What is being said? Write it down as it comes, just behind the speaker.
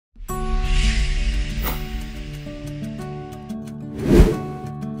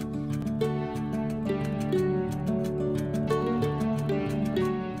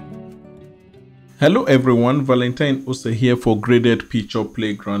Hello everyone, Valentine also here for Graded Picture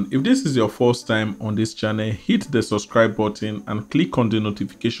Playground. If this is your first time on this channel, hit the subscribe button and click on the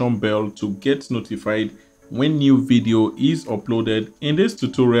notification bell to get notified when new video is uploaded. In this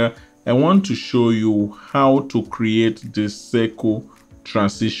tutorial, I want to show you how to create this circle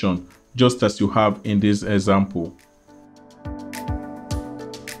transition, just as you have in this example.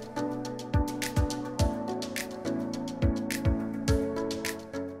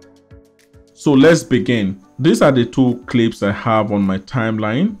 So let's begin. These are the two clips I have on my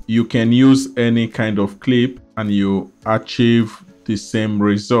timeline. You can use any kind of clip and you achieve the same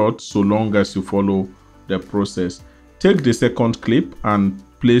result so long as you follow the process. Take the second clip and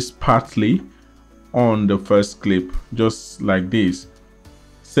place partly on the first clip, just like this.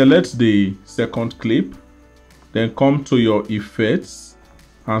 Select the second clip, then come to your effects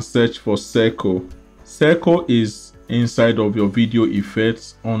and search for circle. Circle is inside of your video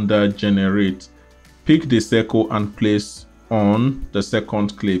effects under generate. Pick the circle and place on the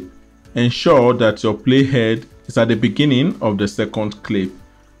second clip. Ensure that your playhead is at the beginning of the second clip.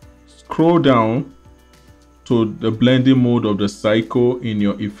 Scroll down to the blending mode of the cycle in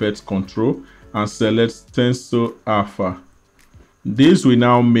your effects control and select stencil alpha. This will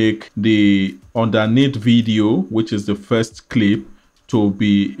now make the underneath video, which is the first clip, to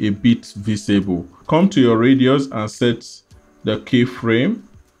be a bit visible. Come to your radius and set the keyframe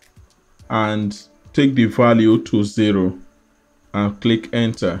and take the value to 0 and click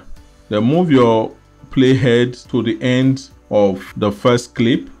enter. Then move your playhead to the end of the first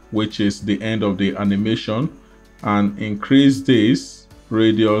clip, which is the end of the animation, and increase this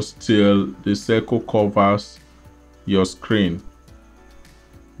radius till the circle covers your screen,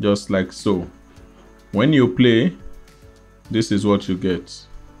 just like so. When you play, this is what you get.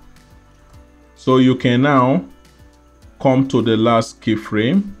 So you can now come to the last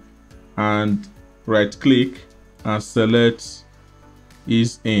keyframe and right click and select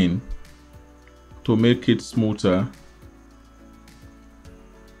ease in to make it smoother,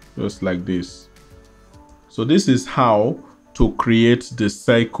 just like this. So this is how to create the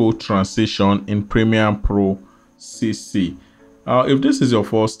cycle transition in Premiere Pro CC. If this is your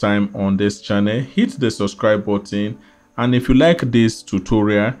first time on this channel, hit the subscribe button, and if you like this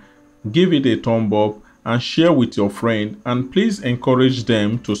tutorial, give it a thumb up and share with your friend, and please encourage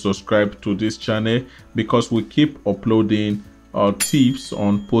them to subscribe to this channel because we keep uploading tips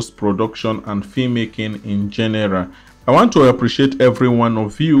on post-production and filmmaking in general. I want to appreciate every one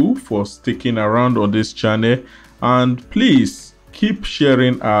of you for sticking around on this channel, and please keep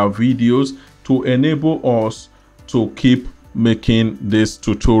sharing our videos to enable us to keep making this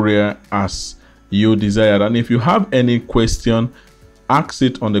tutorial as you desired. And if you have any question, ask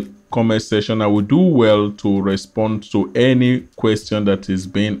it on the comment section. I will do well to respond to any question that is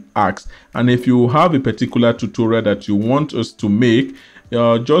being asked. And if you have a particular tutorial that you want us to make,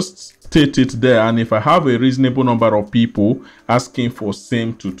 just state it there, and if I have a reasonable number of people asking for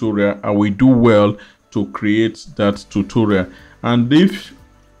same tutorial, I will do well to create that tutorial. And if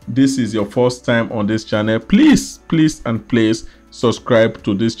this is your first time on this channel, please subscribe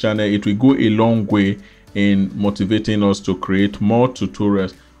to this channel. It will go a long way in motivating us to create more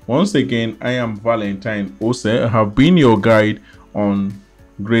tutorials. Once again, I am Valentine Ose. I have been your guide on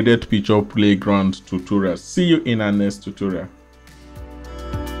Graded Picture Playground tutorials. See you in our next tutorial.